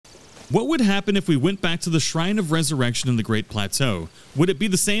What would happen if we went back to the Shrine of Resurrection in the Great Plateau? Would it be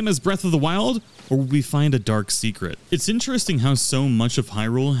the same as Breath of the Wild, or would we find a dark secret? It's interesting how so much of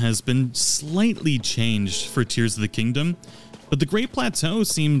Hyrule has been slightly changed for Tears of the Kingdom, but the Great Plateau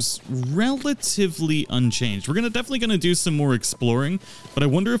seems relatively unchanged. We're definitely going to do some more exploring, but I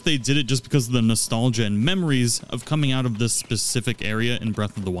wonder if they did it just because of the nostalgia and memories of coming out of this specific area in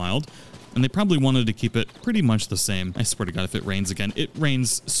Breath of the Wild. And they probably wanted to keep it pretty much the same. I swear to God, if it rains again. It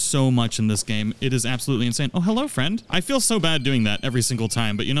rains so much in this game. It is absolutely insane. Oh, hello, friend. I feel so bad doing that every single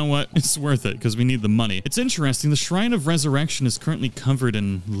time, but you know what? It's worth it because we need the money. It's interesting. The Shrine of Resurrection is currently covered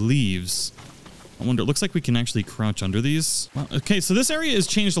in leaves. I wonder, it looks like we can actually crouch under these. Well, okay, so this area has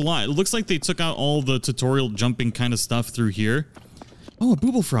changed a lot. It looks like they took out all the tutorial jumping kind of stuff through here. Oh, a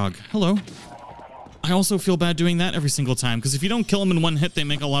booble frog. Hello. I also feel bad doing that every single time, because if you don't kill them in one hit, they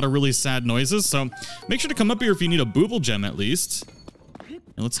make a lot of really sad noises. So make sure to come up here if you need a booble gem at least. And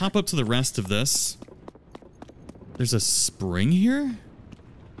let's hop up to the rest of this. There's a spring here?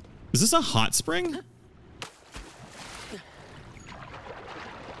 Is this a hot spring?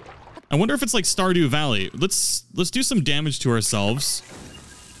 I wonder if it's like Stardew Valley. Let's do some damage to ourselves.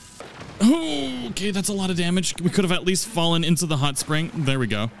 Oh, okay, that's a lot of damage. We could have at least fallen into the hot spring. There we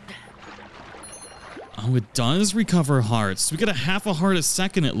go. Oh, it does recover hearts. We get a half a heart a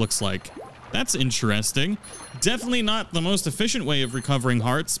second, it looks like. That's interesting. Definitely not the most efficient way of recovering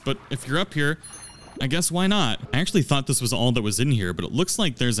hearts, but if you're up here, I guess why not? I actually thought this was all that was in here, but it looks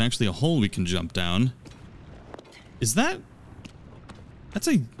like there's actually a hole we can jump down. Is that... That's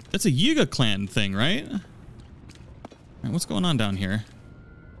a Yiga clan thing, right? All right, what's going on down here?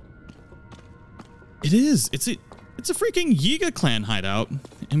 It is. It's a freaking Yiga clan hideout.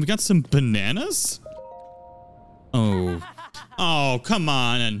 And we got some bananas? Oh, come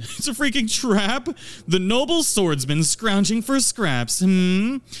on. It's a freaking trap. The noble swordsman scrounging for scraps.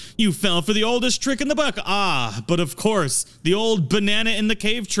 You fell for the oldest trick in the book. Ah, but of course, the old banana in the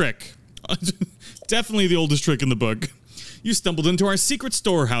cave trick. Definitely the oldest trick in the book. You stumbled into our secret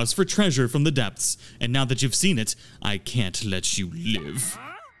storehouse for treasure from the depths, and now that you've seen it, I can't let you live.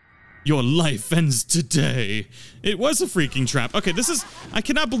 Your life ends today. It was a freaking trap. Okay, I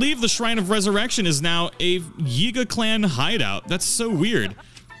cannot believe the Shrine of Resurrection is now a Yiga clan hideout. That's so weird.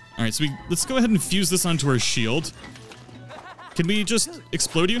 All right, so let's go ahead and fuse this onto our shield. Can we just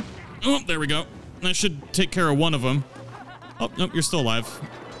explode you? Oh, there we go. That should take care of one of them. Oh, nope, you're still alive.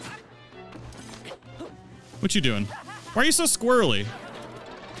 What you doing? Why are you so squirrely?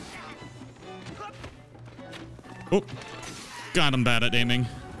 Oh, God, I'm bad at aiming.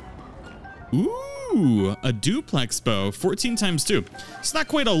 Ooh, a duplex bow, 14 times 2. It's not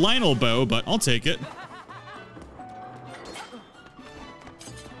quite a Lionel bow, but I'll take it.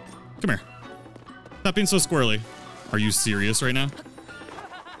 Come here. Stop being so squirrely. Are you serious right now?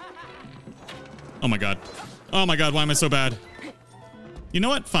 Oh my God. Oh my God, why am I so bad? You know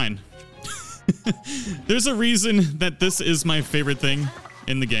what? Fine. There's a reason that this is my favorite thing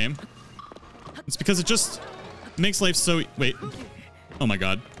in the game. It's because it just makes life so... Wait. Oh my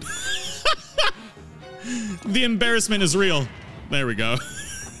God. The embarrassment is real. There we go.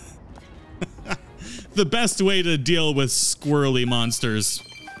 The best way to deal with squirrely monsters.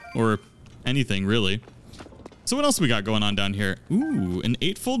 Or anything, really. So what else we got going on down here? Ooh, an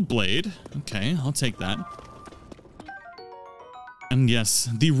 8-fold blade. Okay, I'll take that. And yes,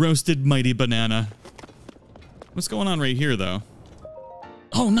 the roasted mighty banana. What's going on right here, though?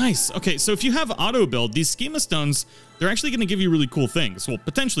 Oh, nice. Okay, so if you have auto build, these schema stones, they're actually going to give you really cool things. Well,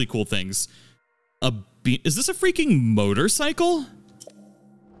 potentially cool things. Is this a freaking motorcycle?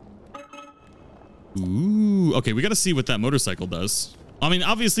 Ooh, okay, we got to see what that motorcycle does. I mean,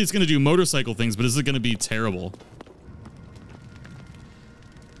 obviously it's going to do motorcycle things, but is it going to be terrible?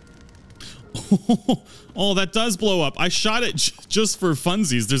 Oh, that does blow up. I shot it just for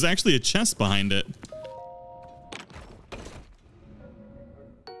funsies. There's actually a chest behind it.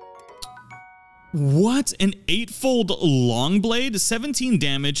 What? An 8-fold long blade, 17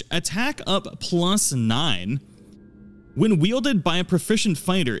 damage, attack up +9. When wielded by a proficient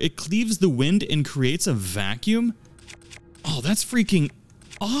fighter, it cleaves the wind and creates a vacuum. Oh, that's freaking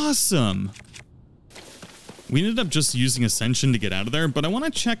awesome. We ended up just using Ascension to get out of there, but I want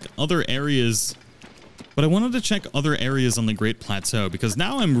to check other areas. But I wanted to check other areas on the Great Plateau because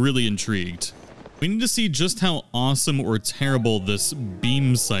now I'm really intrigued. We need to see just how awesome or terrible this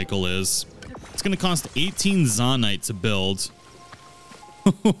beam cycle is. It's going to cost 18 Zonite to build.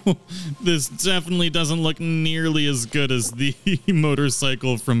 This definitely doesn't look nearly as good as the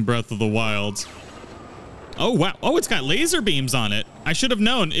motorcycle from Breath of the Wild. Oh, wow. Oh, it's got laser beams on it. I should have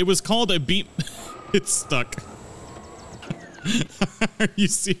known. It was called a beam. It's stuck. Are you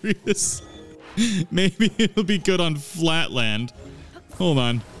serious? Maybe it'll be good on flat land. Hold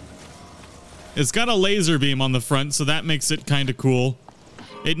on. It's got a laser beam on the front, so that makes it kind of cool.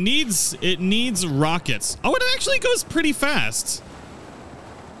 It needs rockets. Oh, it actually goes pretty fast.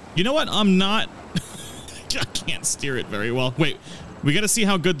 You know what? I'm not... I can't steer it very well. Wait, we got to see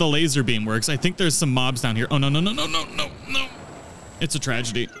how good the laser beam works. I think there's some mobs down here. Oh, no, no, no, no, no, no, no. It's a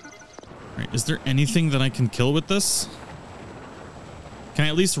tragedy. All right, is there anything that I can kill with this? Can I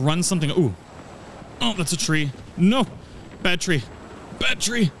at least run something? Ooh. Oh, that's a tree. No. Bad tree. Bad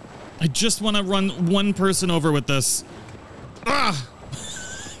tree. I just want to run one person over with this. Ah.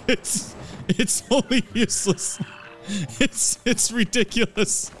 It's wholly useless. It's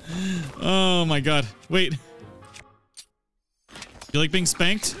ridiculous. Oh my god. Wait. You like being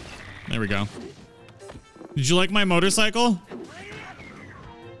spanked? There we go. Did you like my motorcycle?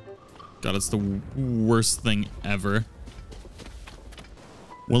 God, it's the worst thing ever.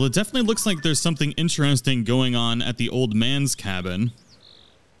 Well, it definitely looks like there's something interesting going on at the old man's cabin.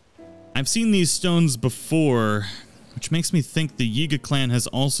 I've seen these stones before, which makes me think the Yiga clan has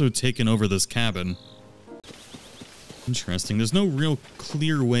also taken over this cabin. Interesting. There's no real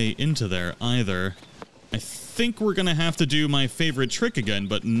clear way into there either. I think we're going to have to do my favorite trick again,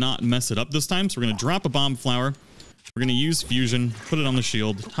 but not mess it up this time. So we're going to drop a bomb flower. We're going to use fusion, put it on the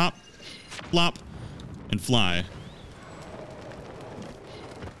shield, hop, flop, and fly.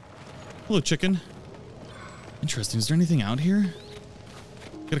 Hello, chicken. Interesting. Is there anything out here?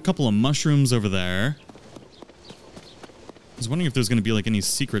 Got a couple of mushrooms over there. I was wondering if there's going to be like any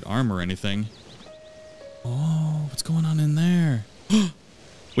secret armor or anything. Oh, what's going on in there?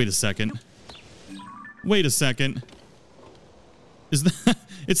 Wait a second. Wait a second. Is that...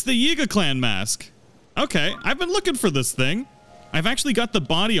 It's the Yiga clan mask. Okay, I've been looking for this thing. I've actually got the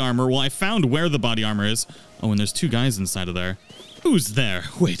body armor. Well, I found where the body armor is. Oh, and there's two guys inside of there. Who's there?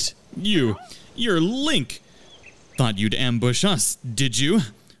 Wait, you're Link. Thought you'd ambush us, did you?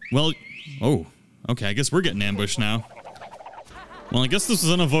 Well, oh, okay, I guess we're getting ambushed now. Well, I guess this is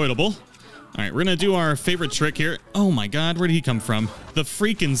unavoidable. All right, we're gonna do our favorite trick here. Oh my god, where did he come from? The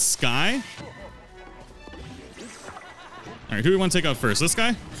freaking sky? All right, who do we want to take out first? This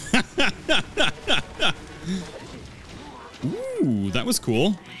guy? Ooh, that was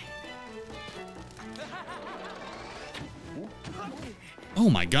cool. Oh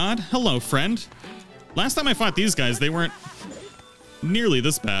my god, hello, friend. Last time I fought these guys, they weren't nearly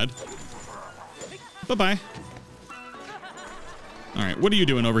this bad. Bye-bye. All right, what are you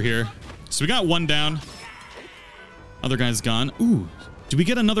doing over here? So we got one down. Other guy's gone. Ooh, do we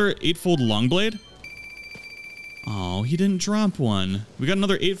get another 8-fold long blade? Oh, he didn't drop one. We got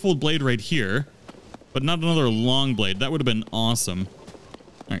another 8-fold blade right here, but not another long blade. That would have been awesome.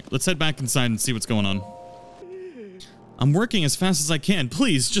 All right, let's head back inside and see what's going on. I'm working as fast as I can.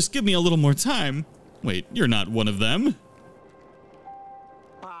 Please, just give me a little more time. Wait, you're not one of them.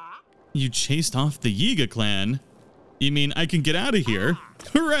 You chased off the Yiga clan. You mean I can get out of here?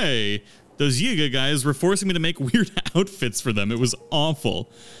 Hooray! Those Yiga guys were forcing me to make weird outfits for them. It was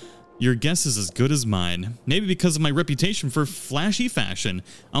awful. Your guess is as good as mine. Maybe because of my reputation for flashy fashion.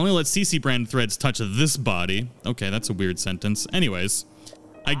 I only let CC brand threads touch this body. Okay, that's a weird sentence. Anyways,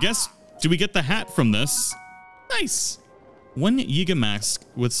 I guess, do we get the hat from this? Nice. One Yiga mask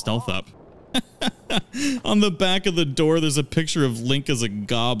with stealth up. On the back of the door, there's a picture of Link as a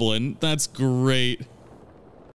goblin. That's great.